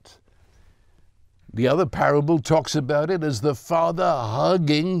get. The other parable talks about it as the Father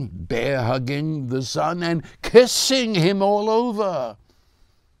hugging, bear hugging the Son and kissing him all over.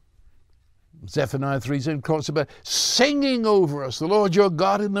 Zephaniah 3:7 talks about singing over us. The Lord your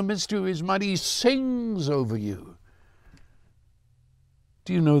God in the midst of his might, he sings over you.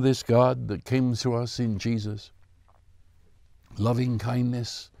 Do you know this God that came to us in Jesus? Loving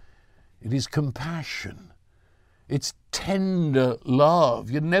kindness. It is compassion. It's tender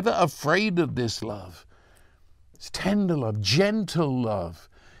love. You're never afraid of this love. It's tender love, gentle love.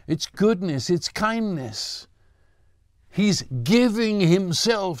 It's goodness, it's kindness. He's giving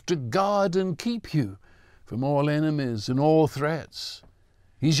himself to guard and keep you from all enemies and all threats.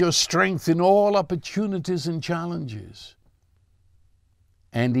 He's your strength in all opportunities and challenges.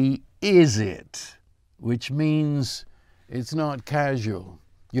 And he is it, which means it's not casual.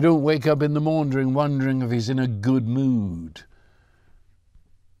 You don't wake up in the morning wondering if he's in a good mood.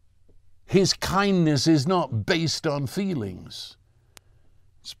 His kindness is not based on feelings.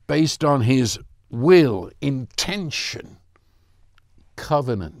 It's based on his will, intention,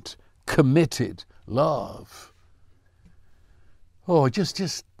 covenant, committed love. Oh,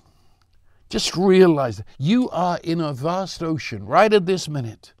 just realize that you are in a vast ocean right at this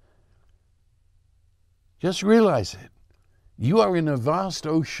minute. Just realize it. You are in a vast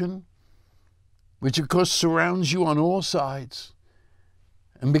ocean, which of course surrounds you on all sides.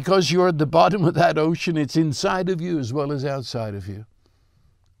 And because you're at the bottom of that ocean, it's inside of you as well as outside of you.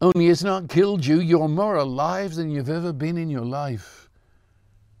 Only it's not killed you. You're more alive than you've ever been in your life.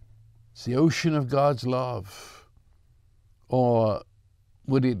 It's the ocean of God's love. Or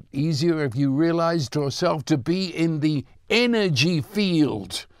would it be easier if you realized yourself to be in the energy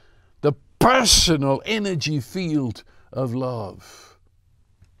field, the personal energy field of love?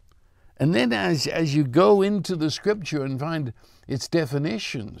 And then as you go into the scripture and find its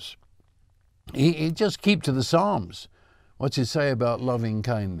definitions, you just keep to the Psalms. What's it say about loving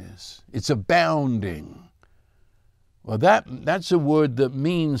kindness? It's abounding. Well, that's a word that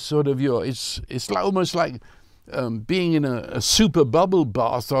means sort of it's almost like being in a super bubble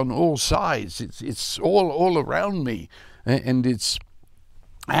bath on all sides. It's all around me, and it's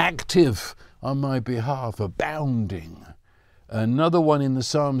active on my behalf, abounding. Another one in the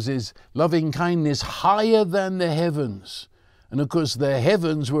Psalms is loving kindness higher than the heavens. And of course, the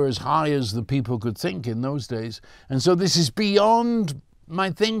heavens were as high as the people could think in those days. And so this is beyond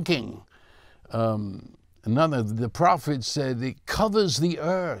my thinking. The prophet said it covers the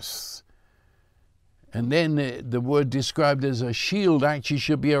earth. And then the word described as a shield actually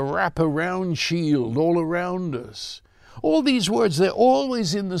should be a wraparound shield all around us. All these words, they're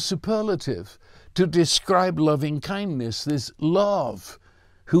always in the superlative to describe loving kindness, this love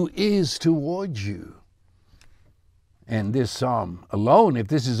who is towards you. And this psalm alone, if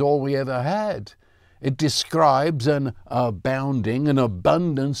this is all we ever had, it describes an abounding, an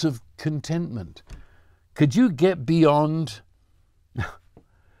abundance of contentment. Could you get beyond?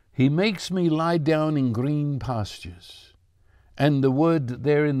 He makes me lie down in green pastures. And the word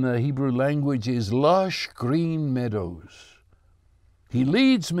there in the Hebrew language is lush green meadows. He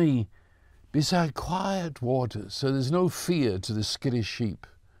leads me beside quiet waters, so there's no fear to the skittish sheep.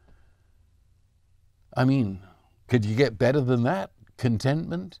 I mean, could you get better than that?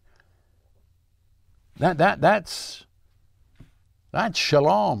 Contentment? That's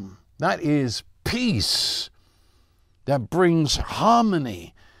shalom. That is peace. That brings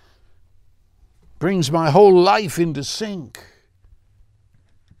harmony. Brings my whole life into sync.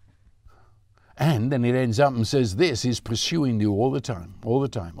 And then it ends up and says this is pursuing you all the time, all the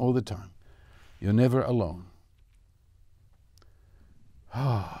time, all the time. You're never alone.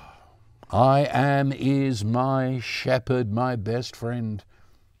 I am is my shepherd, my best friend.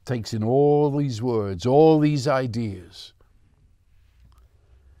 takes in all these words, all these ideas.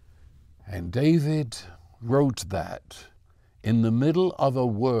 And David wrote that in the middle of a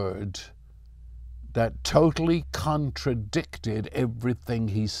word that totally contradicted everything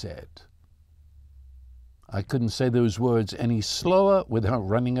he said. I couldn't say those words any slower without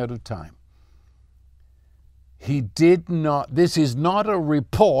running out of time. He did not, this is not a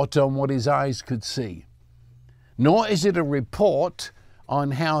report on what his eyes could see, nor is it a report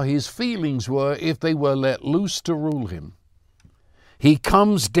on how his feelings were if they were let loose to rule him. He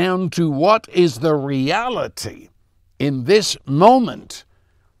comes down to what is the reality in this moment.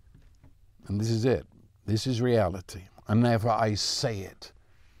 And this is it. This is reality. And therefore I say it.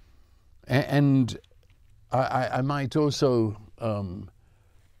 And I might also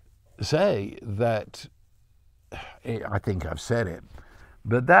say that, I think I've said it,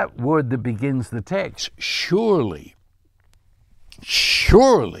 but that word that begins the text, surely,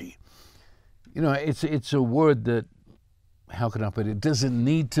 you know, it's a word that, how can I put it, doesn't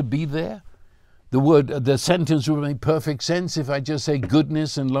need to be there. The sentence would make perfect sense if I just say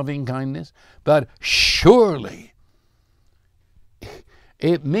goodness and loving kindness, but surely,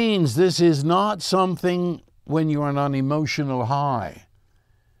 it means this is not something when you're on an emotional high.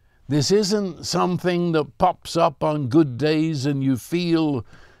 This isn't something that pops up on good days and you feel,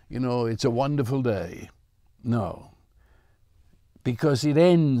 you know, it's a wonderful day. No. Because it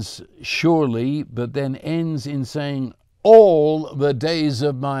ends surely, but then ends in saying all the days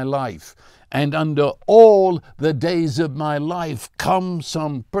of my life. And under all the days of my life come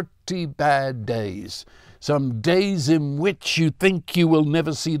some pretty bad days. Some days in which you think you will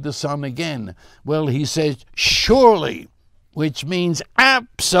never see the sun again. Well, he says, surely, which means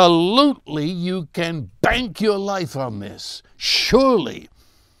absolutely you can bank your life on this. Surely.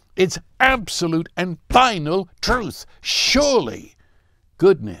 It's absolute and final truth. Surely,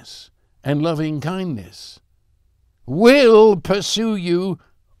 goodness and loving kindness will pursue you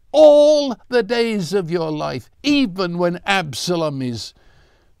all the days of your life, even when Absalom is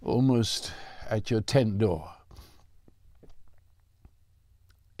almost at your tent door.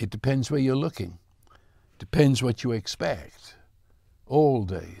 It depends where you're looking. Depends what you expect. All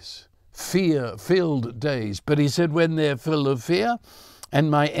days. Fear-filled days. But he said when they're full of fear and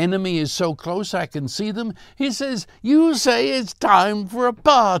my enemy is so close I can see them, he says, you say it's time for a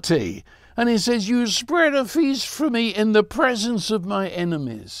party. And he says, you spread a feast for me in the presence of my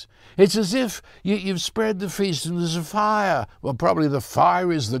enemies. It's as if you've spread the feast and there's a fire. Well, probably the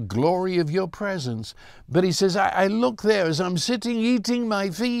fire is the glory of your presence. But he says, I look there as I'm sitting eating my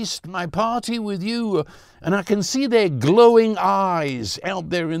feast, my party with you, and I can see their glowing eyes out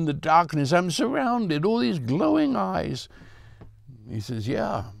there in the darkness. I'm surrounded, all these glowing eyes. He says,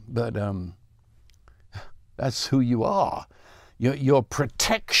 yeah, but that's who you are. Your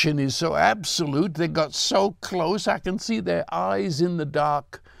protection is so absolute. They got so close. I can see their eyes in the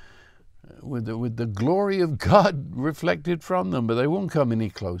dark with the glory of God reflected from them, but they won't come any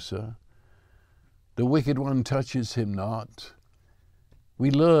closer. The wicked one touches him not. We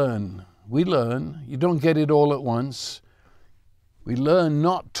learn. You don't get it all at once. We learn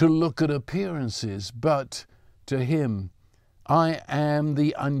not to look at appearances, but to him. I am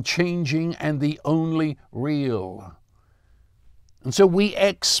the unchanging and the only real. And so we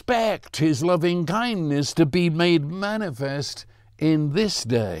expect his loving kindness to be made manifest in this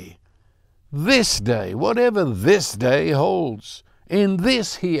day. This day, whatever this day holds, in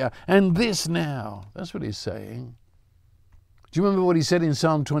this here and this now. That's what he's saying. Do you remember what he said in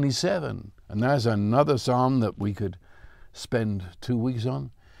Psalm 27? And there's another psalm that we could spend 2 weeks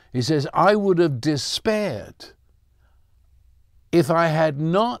on. He says, I would have despaired if I had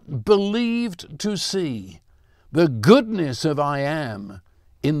not believed to see the goodness of I am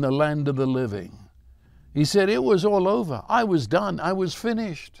in the land of the living. He said, it was all over. I was done. I was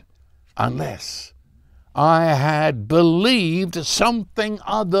finished. Unless I had believed something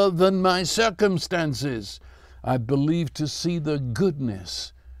other than my circumstances. I believed to see the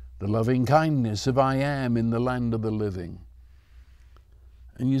goodness, the loving kindness of I am in the land of the living.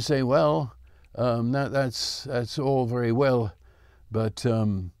 And you say, well, that's all very well, but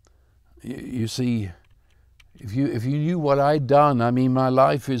you see, if you knew what I'd done, I mean, my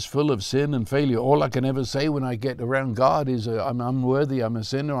life is full of sin and failure. All I can ever say when I get around God is, I'm unworthy, I'm a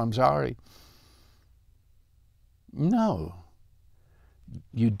sinner, I'm sorry. No.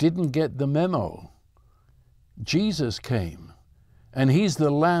 You didn't get the memo. Jesus came, and he's the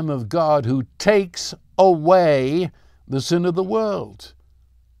Lamb of God who takes away the sin of the world.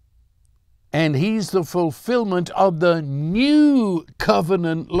 And he's the fulfillment of the new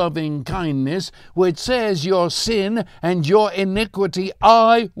covenant loving kindness, which says, your sin and your iniquity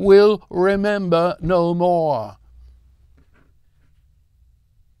I will remember no more.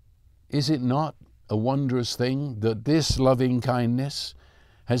 Is it not a wondrous thing that this loving kindness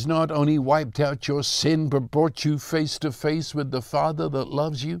has not only wiped out your sin, but brought you face to face with the Father that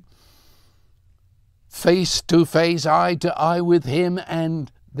loves you? Face to face, eye to eye with him,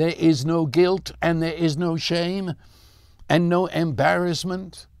 and there is no guilt, and there is no shame, and no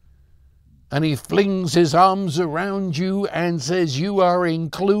embarrassment. And he flings his arms around you and says, you are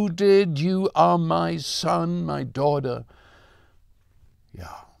included, you are my son, my daughter.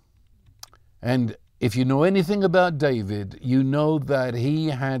 Yeah. And if you know anything about David, you know that he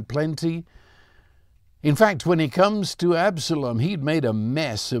had plenty. In fact, when it comes to Absalom, he'd made a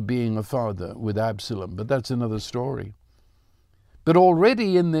mess of being a father with Absalom, but that's another story. But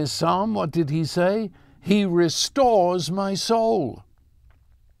already in this psalm, what did he say? He restores my soul.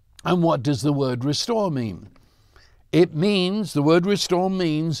 And what does the word restore mean? It means, the word restore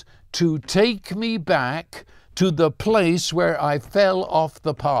means to take me back to the place where I fell off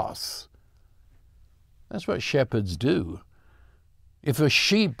the path. That's what shepherds do. If a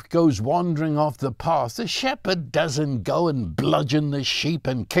sheep goes wandering off the path, the shepherd doesn't go and bludgeon the sheep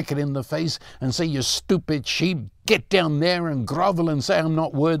and kick it in the face and say, you stupid sheep, get down there and grovel and say, I'm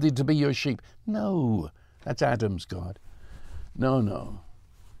not worthy to be your sheep. No, that's Adam's God. No.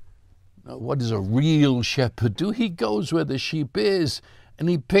 What does a real shepherd do? He goes where the sheep is and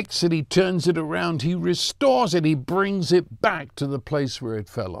he picks it, he turns it around, he restores it, he brings it back to the place where it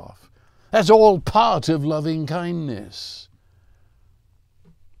fell off. That's all part of loving kindness.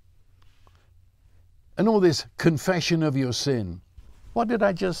 And all this confession of your sin. What did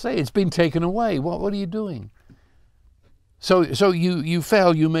I just say? It's been taken away. What are you doing? So you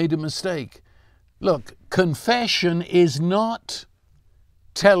fell, you made a mistake. Look, confession is not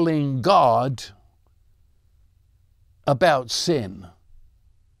telling God about sin.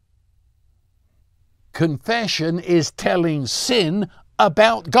 Confession is telling sin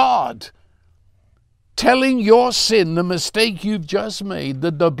about God. Telling your sin, the mistake you've just made,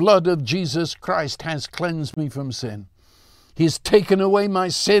 that the blood of Jesus Christ has cleansed me from sin. He's taken away my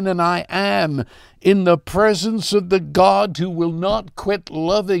sin, and I am in the presence of the God who will not quit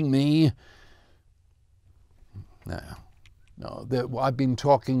loving me. No, I've been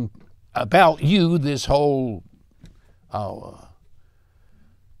talking about you this whole hour.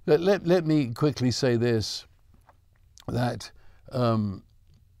 Let me quickly say this, that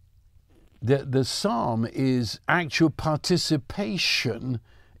the psalm is actual participation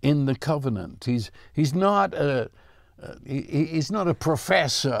in the covenant. He's not a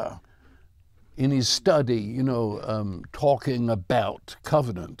professor in his study, talking about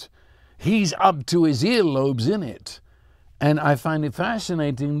covenant. He's up to his earlobes in it. And I find it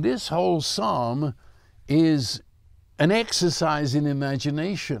fascinating. This whole psalm is an exercise in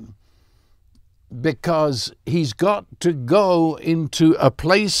imagination, because he's got to go into a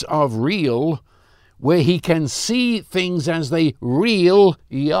place of real where he can see things as they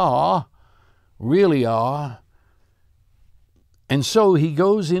really are. And so he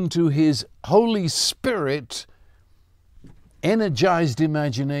goes into his Holy Spirit energized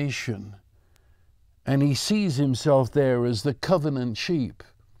imagination, and he sees himself there as the covenant sheep,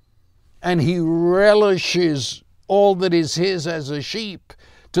 and he relishes all that is his as a sheep,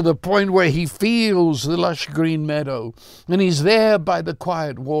 to the point where he feels the lush green meadow, and he's there by the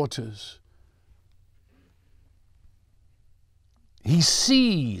quiet waters. He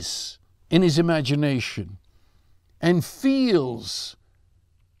sees in his imagination and feels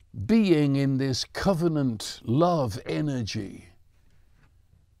being in this covenant love energy.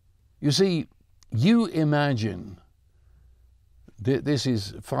 You see, you imagine, this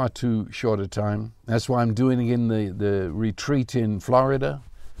is far too short a time. That's why I'm doing it in the retreat in Florida.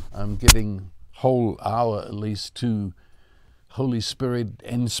 I'm giving whole hour at least to Holy Spirit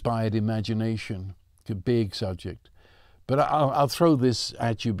inspired imagination. It's a big subject. But I'll throw this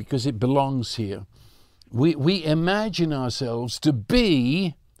at you because it belongs here. We imagine ourselves to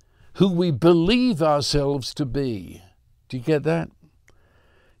be who we believe ourselves to be. Do you get that?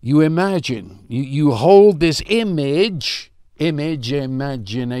 You imagine, you hold this imagination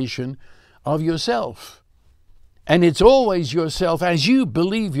of yourself. And it's always yourself as you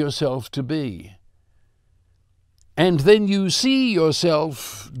believe yourself to be. And then you see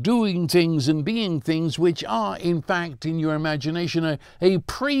yourself doing things and being things which are, in fact, in your imagination, a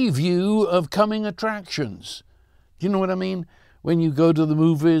preview of coming attractions. Do you know what I mean? When you go to the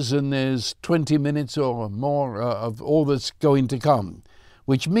movies and there's 20 minutes or more of all that's going to come,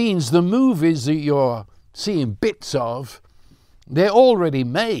 which means the movies that you're seeing bits of, they're already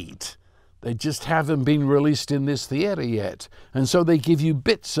made. They just haven't been released in this theater yet. And so they give you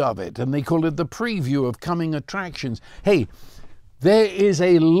bits of it, and they call it the preview of coming attractions. Hey, there is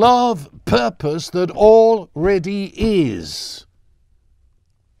a love purpose that already is.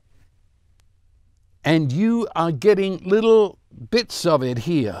 And you are getting little bits of it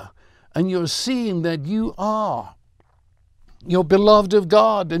here. And you're seeing that you're beloved of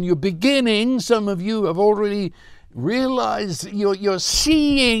God. And you're beginning, some of you have already realized you're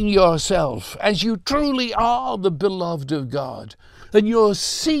seeing yourself as you truly are the beloved of God. And you're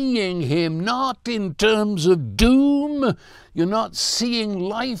seeing Him not in terms of doom. You're not seeing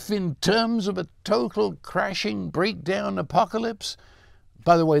life in terms of a total crashing, breakdown apocalypse.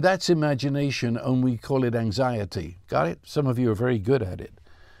 By the way, that's imagination, and we call it anxiety. Got it? Some of you are very good at it.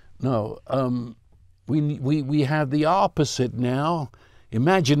 No, we have the opposite now.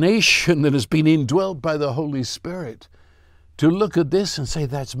 Imagination that has been indwelt by the Holy Spirit. To look at this and say,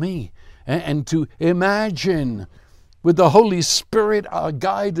 that's me. And to imagine with the Holy Spirit, our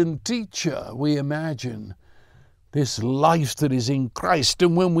guide and teacher, we imagine this life that is in Christ.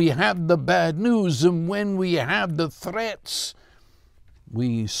 And when we have the bad news and when we have the threats,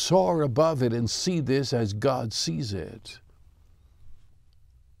 we soar above it and see this as God sees it.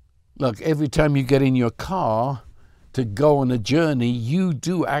 Look, every time you get in your car to go on a journey, you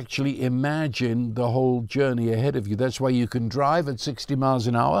do actually imagine the whole journey ahead of you. That's why you can drive at 60 miles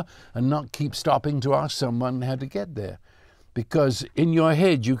an hour and not keep stopping to ask someone how to get there. Because in your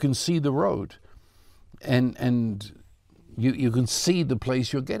head, you can see the road and you can see the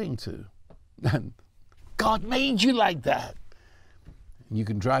place you're getting to. And God made you like that. You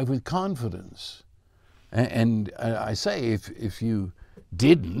can drive with confidence. And I say, if you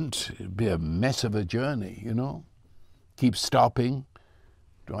didn't, it'd be a mess of a journey, you know. Keep stopping.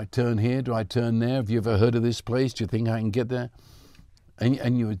 Do I turn here? Do I turn there? Have you ever heard of this place? Do you think I can get there?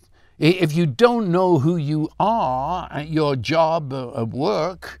 And you would, if you don't know who you are at your job at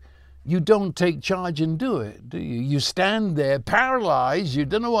work, you don't take charge and do it, do you? You stand there paralyzed. You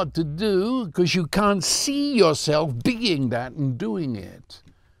don't know what to do because you can't see yourself being that and doing it.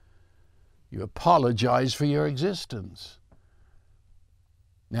 You apologize for your existence.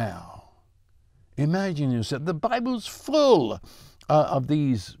 Now, imagine yourself. The Bible's full of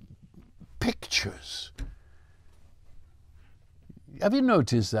these pictures. Have you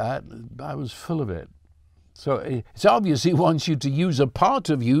noticed that? The Bible's full of it. So it's obvious He wants you to use a part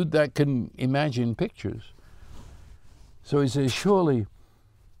of you that can imagine pictures. So He says, surely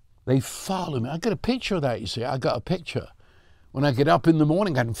they follow me. I got a picture of that, you see. I got a picture. When I get up in the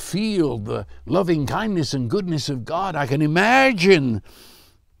morning, I can feel the loving kindness and goodness of God. I can imagine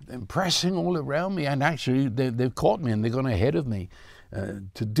them pressing all around me. And actually, they've caught me and they're gone ahead of me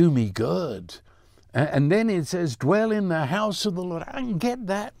to do me good. And then it says, dwell in the house of the Lord. I can get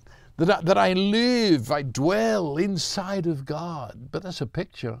that. That I live, I dwell inside of God. But that's a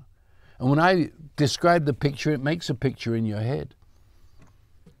picture. And when I describe the picture, it makes a picture in your head.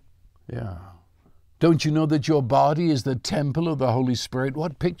 Yeah. Don't you know that your body is the temple of the Holy Spirit?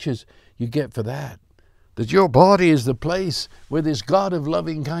 What pictures you get for that? That your body is the place where this God of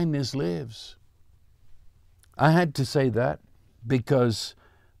loving kindness lives. I had to say that because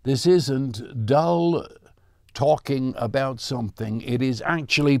this isn't dull talking about something. It is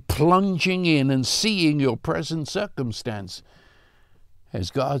actually plunging in and seeing your present circumstance as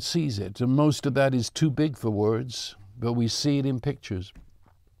God sees it. And most of that is too big for words, but we see it in pictures.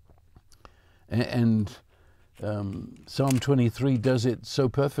 And Psalm 23 does it so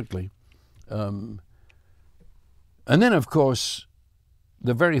perfectly. And then, of course,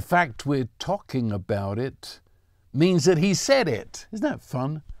 the very fact we're talking about it means that He said it. Isn't that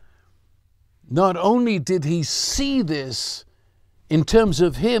fun? Not only did He see this in terms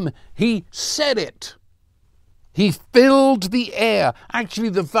of Him, He said it. He filled the air. Actually,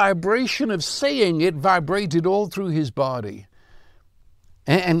 the vibration of saying it vibrated all through His body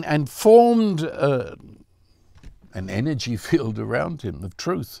and formed an energy field around Him of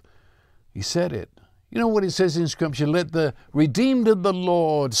truth. He said it. You know what it says in Scripture? Let the redeemed of the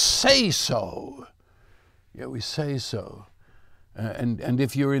Lord say so. Yeah, we say so. And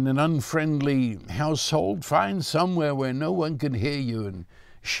if you're in an unfriendly household, find somewhere where no one can hear you and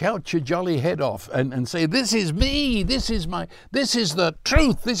shout your jolly head off and say, this is me, this is the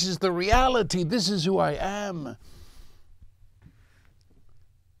truth, this is the reality, this is who I am.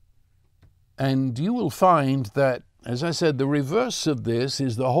 And you will find that, as I said, the reverse of this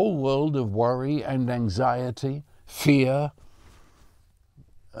is the whole world of worry and anxiety, fear.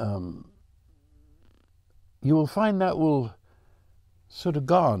 You will find that will sort of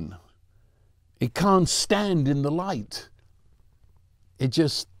gone. It can't stand in the light. It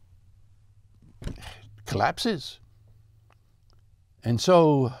just collapses. And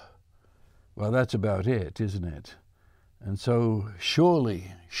so, well, that's about it, isn't it? And so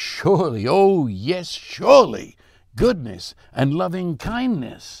surely, oh yes, surely, goodness and loving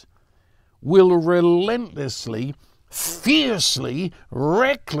kindness will relentlessly, fiercely,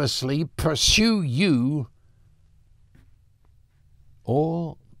 recklessly pursue you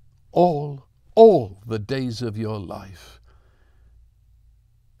all the days of your life.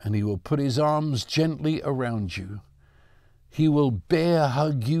 And he will put his arms gently around you. He will bear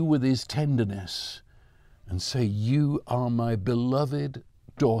hug you with his tenderness and say, you are my beloved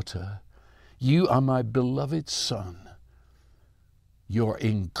daughter. You are my beloved son. You're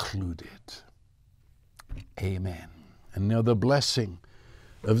included. Amen. And now the blessing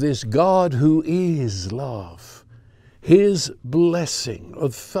of this God who is love, his blessing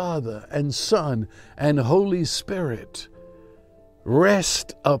of Father and Son and Holy Spirit,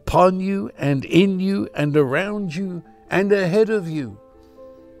 rest upon you and in you and around you and ahead of you,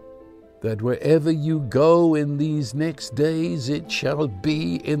 that wherever you go in these next days, it shall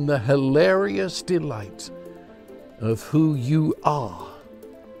be in the hilarious delight of who you are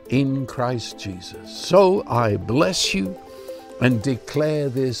in Christ Jesus. So I bless you and declare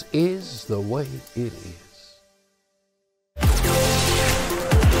this is the way it is.